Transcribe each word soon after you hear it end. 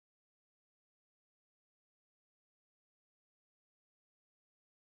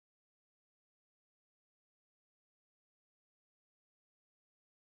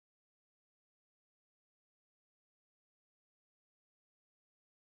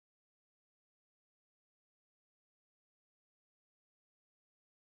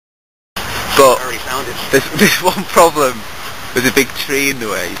But there's one problem. There's a big tree in the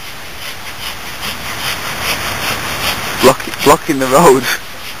way. Blocking the road.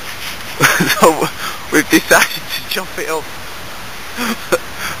 So we've decided to chop it up.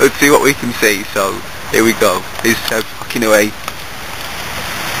 Let's see what we can see. So here we go. He's blocking away.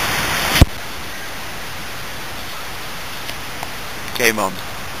 Game on.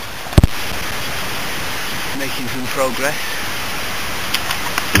 Making some progress.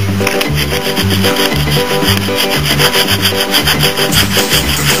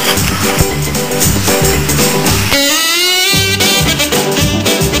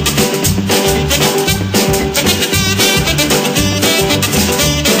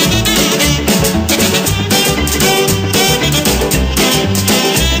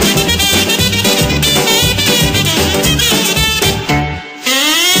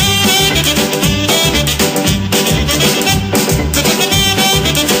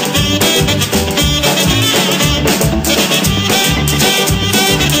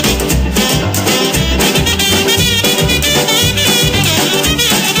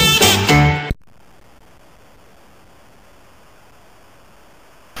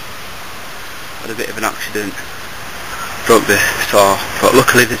 Had a bit of an accident, broke the saw, but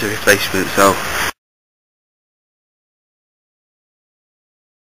luckily there's a replacement, so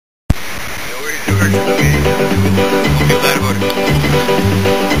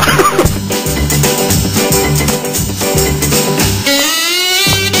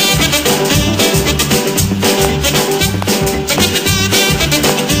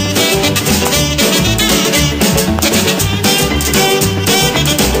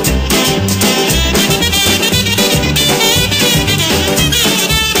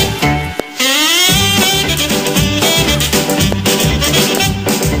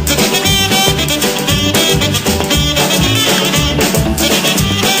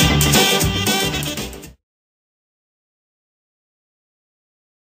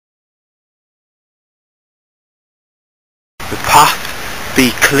the path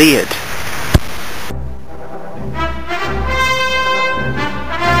be cleared.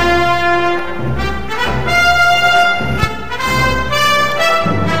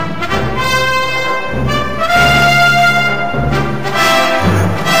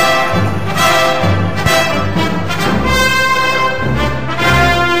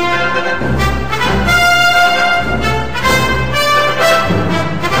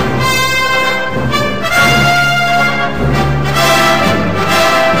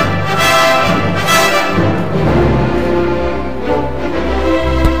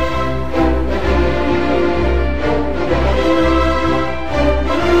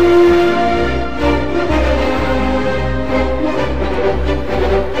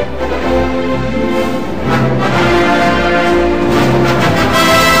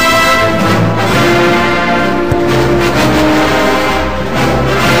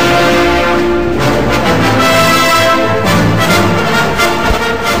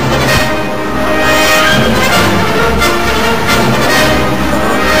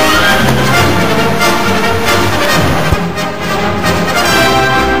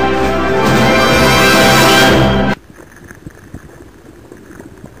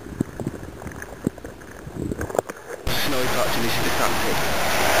 Snowy patch and this is the camping.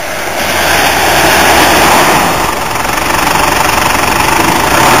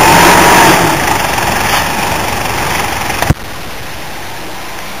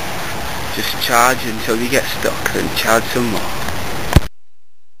 Just charge until you get stuck, then charge some more.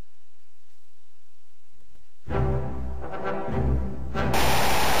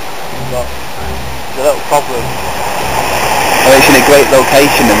 But it's a little problem. Well, it's in a great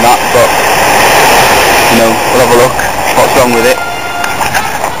location and that, but you know, we'll have a look. What's wrong with it?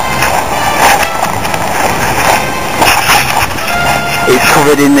 It's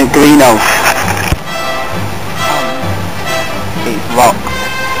covered in the greenhouse. It's locked.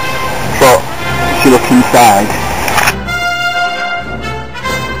 But if you look inside,